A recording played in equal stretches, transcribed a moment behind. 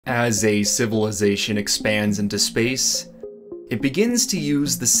As a civilization expands into space, it begins to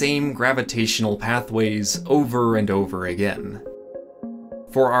use the same gravitational pathways over and over again.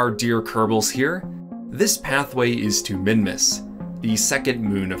 For our dear Kerbals here, this pathway is to Minmus, the second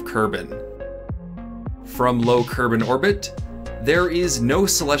moon of Kerbin. From low Kerbin orbit, there is no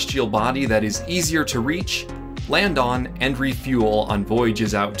celestial body that is easier to reach, land on, and refuel on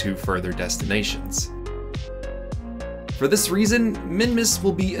voyages out to further destinations. For this reason, Minmus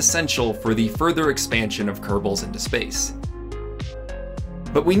will be essential for the further expansion of Kerbals into space.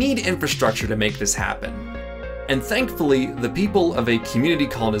 But we need infrastructure to make this happen, and thankfully the people of a community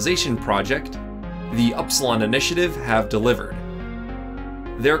colonization project, the Upsilon Initiative, have delivered.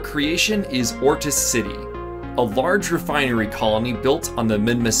 Their creation is Ortus City, a large refinery colony built on the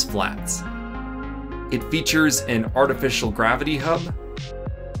Minmus Flats. It features an artificial gravity hub,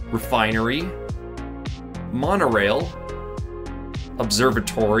 refinery, monorail,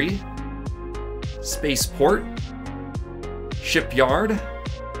 observatory, spaceport, shipyard,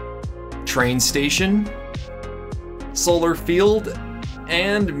 train station, solar field,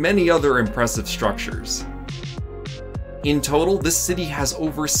 and many other impressive structures. In total, this city has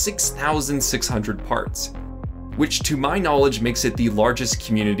over 6,600 parts, which to my knowledge makes it the largest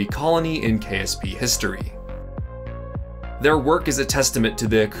community colony in KSP history. Their work is a testament to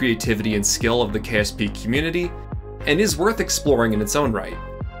the creativity and skill of the KSP community, and is worth exploring in its own right.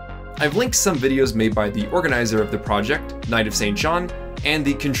 I've linked some videos made by the organizer of the project, Knight of St. John, and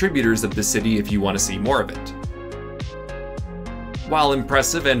the contributors of the city if you want to see more of it. While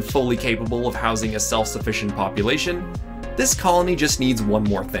impressive and fully capable of housing a self-sufficient population, this colony just needs one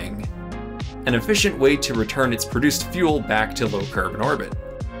more thing: an efficient way to return its produced fuel back to low Kerbin orbit.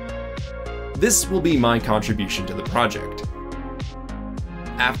 This will be my contribution to the project.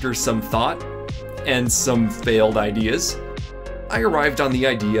 After some thought, and some failed ideas, I arrived on the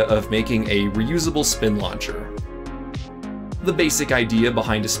idea of making a reusable spin launcher. The basic idea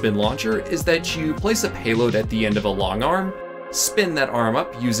behind a spin launcher is that you place a payload at the end of a long arm, spin that arm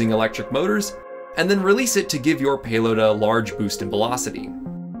up using electric motors, and then release it to give your payload a large boost in velocity.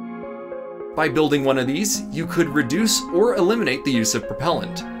 By building one of these, you could reduce or eliminate the use of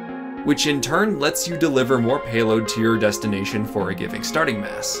propellant, which in turn lets you deliver more payload to your destination for a given starting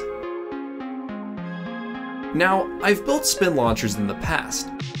mass. Now, I've built spin launchers in the past,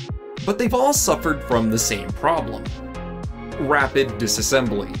 but they've all suffered from the same problem: rapid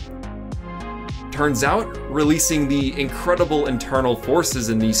disassembly. Turns out, releasing the incredible internal forces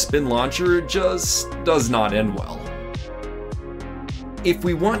in the spin launcher just does not end well. If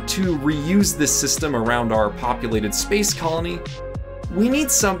we want to reuse this system around our populated space colony, we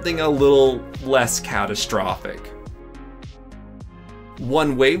need something a little less catastrophic.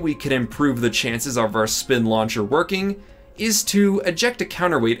 One way we can improve the chances of our spin launcher working is to eject a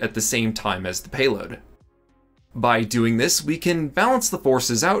counterweight at the same time as the payload. By doing this, we can balance the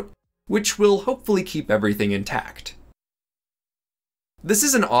forces out, which will hopefully keep everything intact. This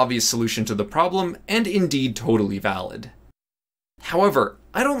is an obvious solution to the problem, and indeed totally valid. However,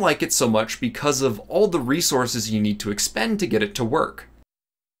 I don't like it so much because of all the resources you need to expend to get it to work.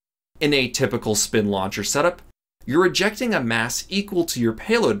 In a typical spin launcher setup, you're ejecting a mass equal to your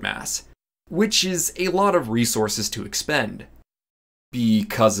payload mass, which is a lot of resources to expend.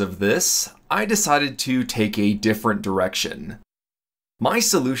 Because of this, I decided to take a different direction. My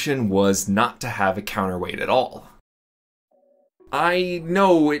solution was not to have a counterweight at all. I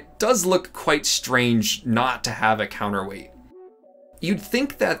know it does look quite strange not to have a counterweight. You'd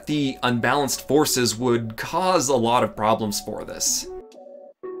think that the unbalanced forces would cause a lot of problems for this.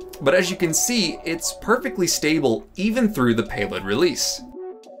 But as you can see, it's perfectly stable even through the payload release.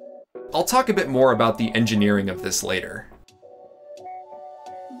 I'll talk a bit more about the engineering of this later.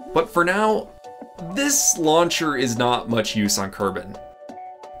 But for now, this launcher is not much use on Kerbin.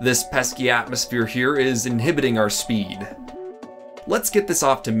 This pesky atmosphere here is inhibiting our speed. Let's get this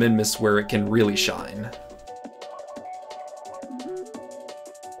off to Minmus where it can really shine.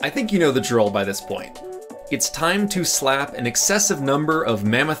 I think you know the drill by this point. It's time to slap an excessive number of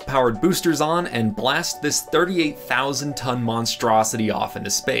mammoth-powered boosters on and blast this 38,000-ton monstrosity off into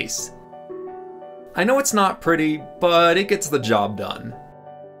space. I know it's not pretty, but it gets the job done.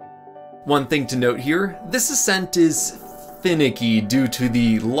 One thing to note here, this ascent is finicky due to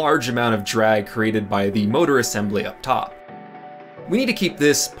the large amount of drag created by the motor assembly up top. We need to keep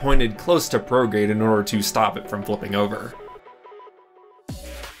this pointed close to prograde in order to stop it from flipping over.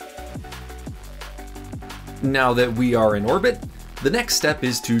 Now that we are in orbit, the next step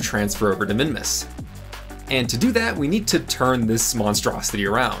is to transfer over to Minmus. And to do that, we need to turn this monstrosity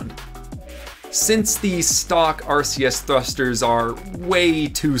around. Since the stock RCS thrusters are way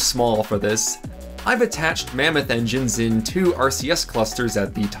too small for this, I've attached Mammoth engines in 2 RCS clusters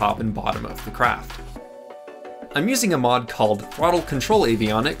at the top and bottom of the craft. I'm using a mod called Throttle Control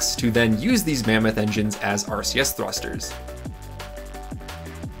Avionics to then use these Mammoth engines as RCS thrusters.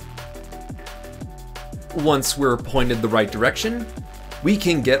 Once we're pointed the right direction, we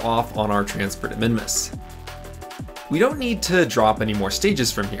can get off on our transport at Minmus. We don't need to drop any more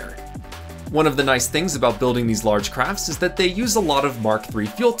stages from here. One of the nice things about building these large crafts is that they use a lot of Mark III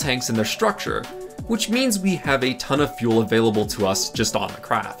fuel tanks in their structure, which means we have a ton of fuel available to us just on the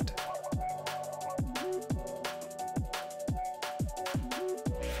craft.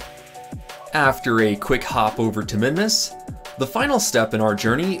 After a quick hop over to Minmus, the final step in our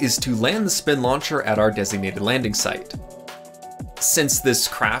journey is to land the spin launcher at our designated landing site. Since this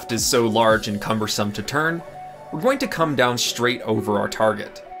craft is so large and cumbersome to turn, we're going to come down straight over our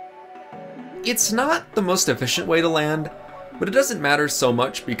target. It's not the most efficient way to land, but it doesn't matter so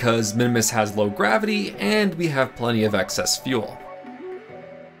much because Minmus has low gravity and we have plenty of excess fuel.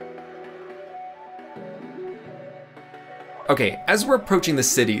 Okay, as we're approaching the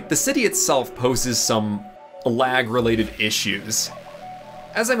city itself poses some lag-related issues.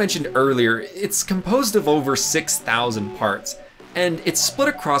 As I mentioned earlier, it's composed of over 6,000 parts, and it's split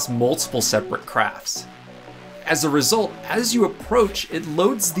across multiple separate crafts. As a result, as you approach, it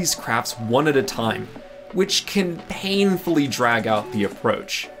loads these crafts one at a time, which can painfully drag out the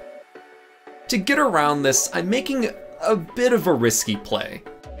approach. To get around this, I'm making a bit of a risky play.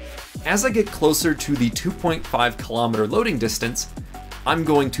 As I get closer to the 2.5 kilometer loading distance, I'm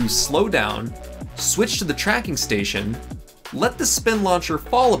going to slow down, switch to the tracking station, let the spin launcher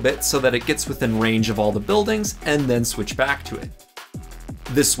fall a bit so that it gets within range of all the buildings, and then switch back to it.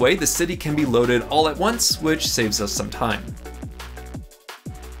 This way, the city can be loaded all at once, which saves us some time.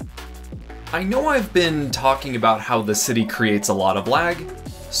 I know I've been talking about how the city creates a lot of lag,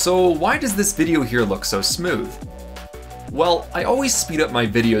 so why does this video here look so smooth? Well, I always speed up my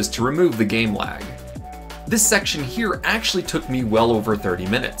videos to remove the game lag. This section here actually took me well over 30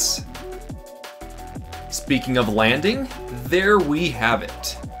 minutes. Speaking of landing, there we have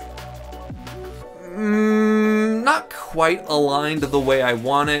it. Not quite aligned the way I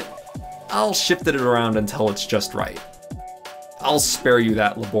want it. I'll shift it around until it's just right. I'll spare you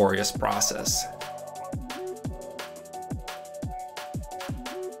that laborious process.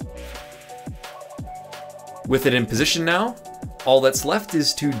 With it in position now, all that's left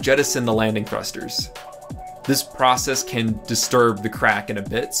is to jettison the landing thrusters. This process can disturb the Kraken a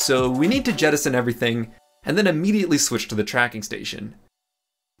bit, so we need to jettison everything and then immediately switch to the tracking station.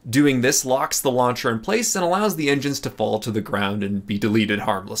 Doing this locks the launcher in place and allows the engines to fall to the ground and be deleted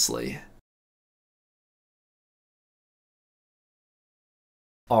harmlessly.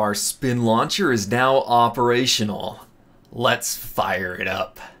 Our spin launcher is now operational. Let's fire it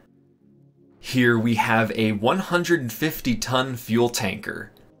up. Here we have a 150-ton fuel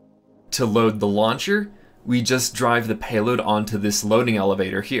tanker. To load the launcher, we just drive the payload onto this loading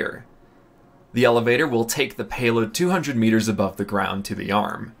elevator here. The elevator will take the payload 200 meters above the ground to the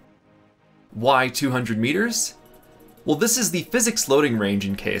arm. Why 200 meters? Well, this is the physics loading range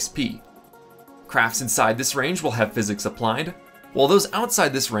in KSP. Crafts inside this range will have physics applied, while those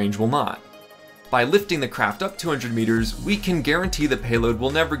outside this range will not. By lifting the craft up 200 meters, we can guarantee the payload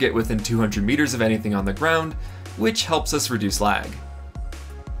will never get within 200 meters of anything on the ground, which helps us reduce lag.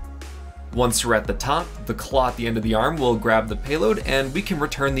 Once we're at the top, the claw at the end of the arm will grab the payload and we can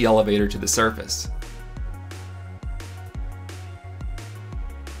return the elevator to the surface.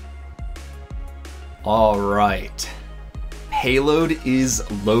 Alright, payload is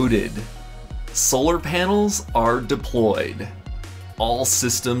loaded. Solar panels are deployed. All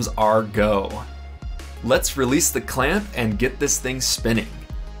systems are go. Let's release the clamp and get this thing spinning.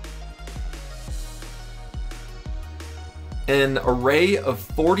 An array of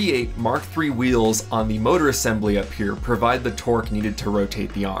 48 Mark III wheels on the motor assembly up here provide the torque needed to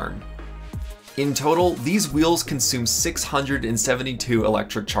rotate the arm. In total, these wheels consume 672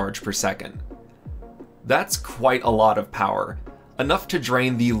 electric charge per second. That's quite a lot of power, enough to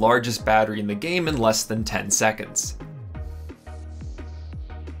drain the largest battery in the game in less than 10 seconds.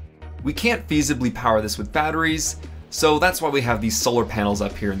 We can't feasibly power this with batteries, so that's why we have these solar panels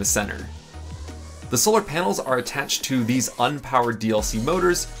up here in the center. The solar panels are attached to these unpowered DLC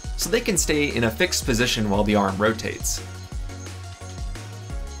motors, so they can stay in a fixed position while the arm rotates.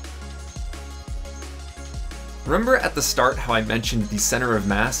 Remember at the start how I mentioned the center of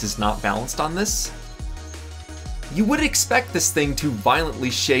mass is not balanced on this? You would expect this thing to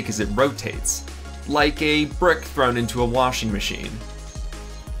violently shake as it rotates, like a brick thrown into a washing machine.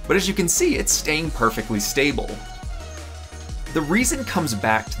 but as you can see, it's staying perfectly stable. The reason comes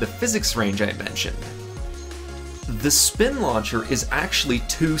back to the physics range I mentioned. The spin launcher is actually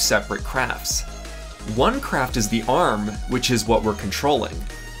two separate crafts. One craft is the arm, which is what we're controlling.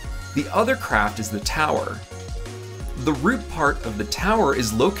 The other craft is the tower. The root part of the tower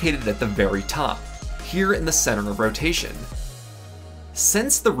is located at the very top, here in the center of rotation.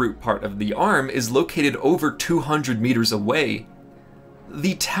 Since the root part of the arm is located over 200 meters away,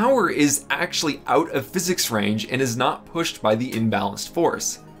 the tower is actually out of physics range and is not pushed by the imbalanced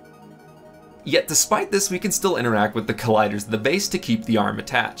force. Yet despite this, we can still interact with the colliders at the base to keep the arm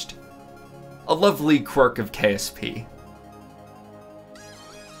attached. A lovely quirk of KSP.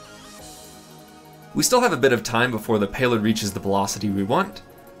 We still have a bit of time before the payload reaches the velocity we want,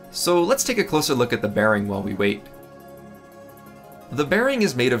 so let's take a closer look at the bearing while we wait. The bearing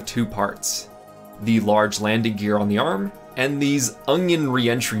is made of two parts, the large landing gear on the arm, and these onion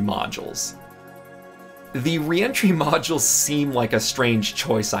re-entry modules. The re-entry modules seem like a strange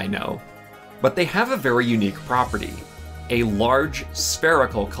choice, I know, but they have a very unique property, a large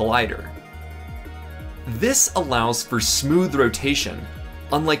spherical collider. This allows for smooth rotation,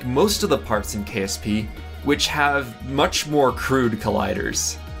 unlike most of the parts in KSP, which have much more crude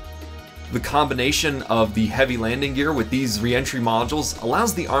colliders. The combination of the heavy landing gear with these re-entry modules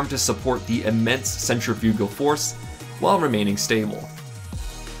allows the arm to support the immense centrifugal force while remaining stable.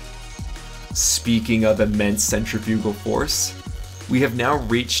 Speaking of immense centrifugal force, we have now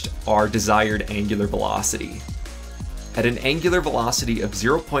reached our desired angular velocity. At an angular velocity of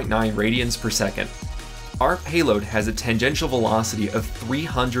 0.9 radians per second, our payload has a tangential velocity of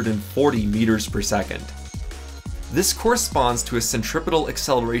 340 meters per second. This corresponds to a centripetal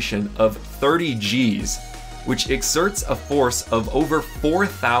acceleration of 30 Gs, which exerts a force of over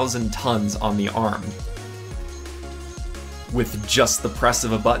 4,000 tons on the arm. With just the press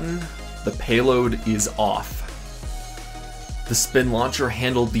of a button, the payload is off. The spin launcher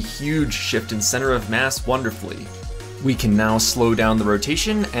handled the huge shift in center of mass wonderfully. We can now slow down the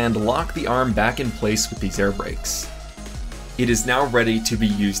rotation and lock the arm back in place with these air brakes. It is now ready to be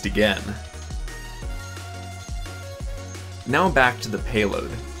used again. Now back to the payload.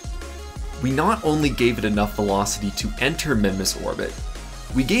 We not only gave it enough velocity to enter Minmus orbit,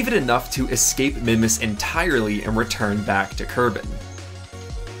 we gave it enough to escape Minmus entirely and return back to Kerbin.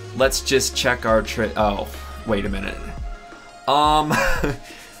 Let's just check our oh, wait a minute.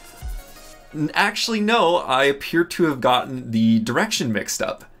 Actually no, I appear to have gotten the direction mixed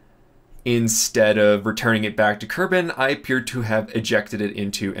up. Instead of returning it back to Kerbin, I appear to have ejected it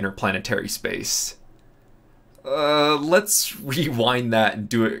into interplanetary space. Let's rewind that and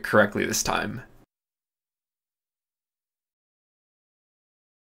do it correctly this time.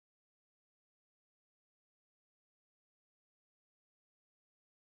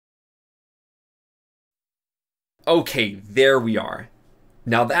 Okay, there we are.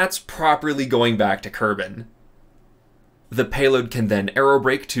 Now that's properly going back to Kerbin. The payload can then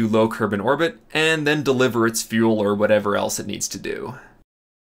aerobrake to low Kerbin orbit, and then deliver its fuel or whatever else it needs to do.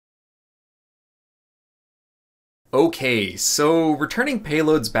 Okay, so returning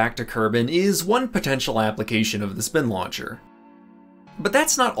payloads back to Kerbin is one potential application of the spin launcher. But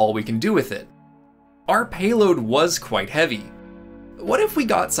that's not all we can do with it. Our payload was quite heavy. What if we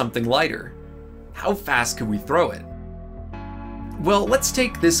got something lighter? How fast could we throw it? Well, let's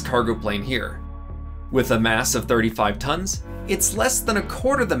take this cargo plane here. With a mass of 35 tons, it's less than a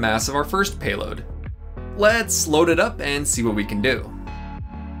quarter the mass of our first payload. Let's load it up and see what we can do.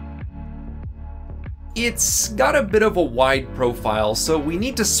 It's got a bit of a wide profile, so we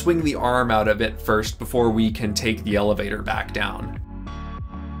need to swing the arm out of it first before we can take the elevator back down.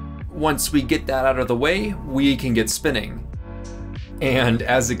 Once we get that out of the way, we can get spinning. And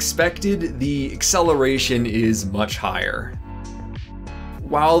as expected, the acceleration is much higher.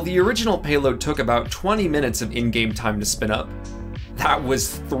 While the original payload took about 20 minutes of in-game time to spin up, that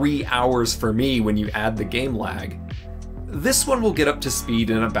was 3 hours for me when you add the game lag. This one will get up to speed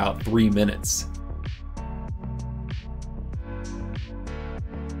in about 3 minutes.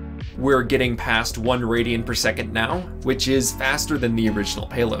 We're getting past 1 radian per second now, which is faster than the original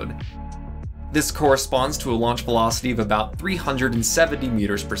payload. This corresponds to a launch velocity of about 370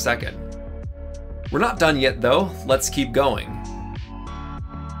 meters per second. We're not done yet though, let's keep going.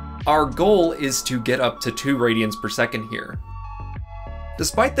 Our goal is to get up to 2 radians per second here.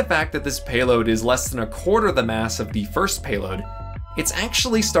 Despite the fact that this payload is less than a quarter the mass of the first payload, it's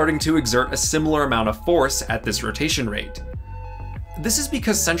actually starting to exert a similar amount of force at this rotation rate. This is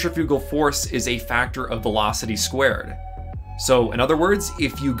because centrifugal force is a factor of velocity squared. So in other words,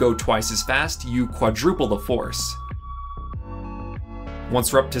 if you go twice as fast, you quadruple the force.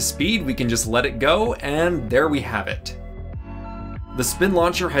 Once we're up to speed, we can just let it go, and there we have it. The spin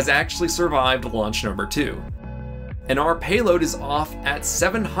launcher has actually survived launch number 2, and our payload is off at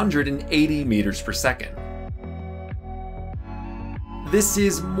 780 meters per second. This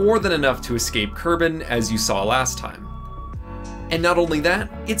is more than enough to escape Kerbin, as you saw last time. And not only that,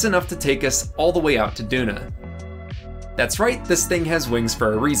 it's enough to take us all the way out to Duna. That's right, this thing has wings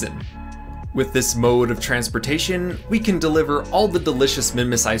for a reason. With this mode of transportation, we can deliver all the delicious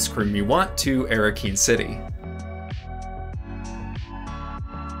Minmus ice cream you want to Arakeen City.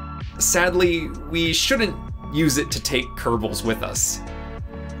 Sadly, we shouldn't use it to take Kerbals with us.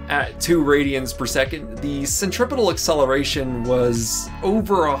 At 2 radians per second, the centripetal acceleration was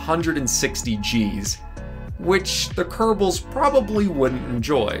over 160 Gs, which the Kerbals probably wouldn't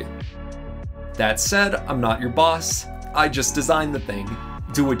enjoy. That said, I'm not your boss, I just designed the thing.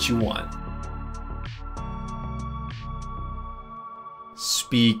 Do what you want.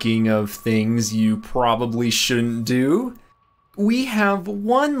 Speaking of things you probably shouldn't do, we have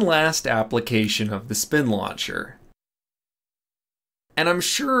one last application of the spin launcher. And I'm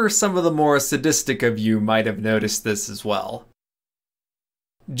sure some of the more sadistic of you might have noticed this as well.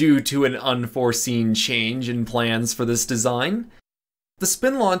 Due to an unforeseen change in plans for this design, the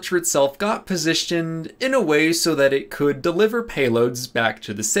spin launcher itself got positioned in a way so that it could deliver payloads back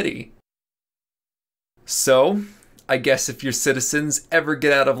to the city. So, I guess if your citizens ever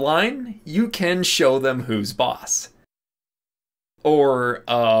get out of line, you can show them who's boss. Or,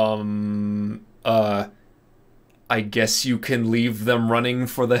 I guess you can leave them running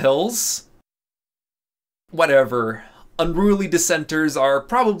for the hills? Whatever. Unruly dissenters are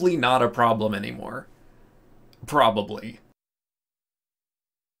probably not a problem anymore. Probably.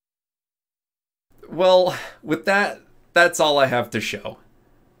 Well, with that, that's all I have to show.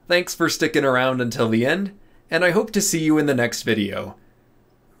 Thanks for sticking around until the end, and I hope to see you in the next video.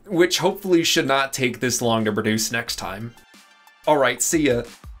 Which hopefully should not take this long to produce next time. Alright, see ya.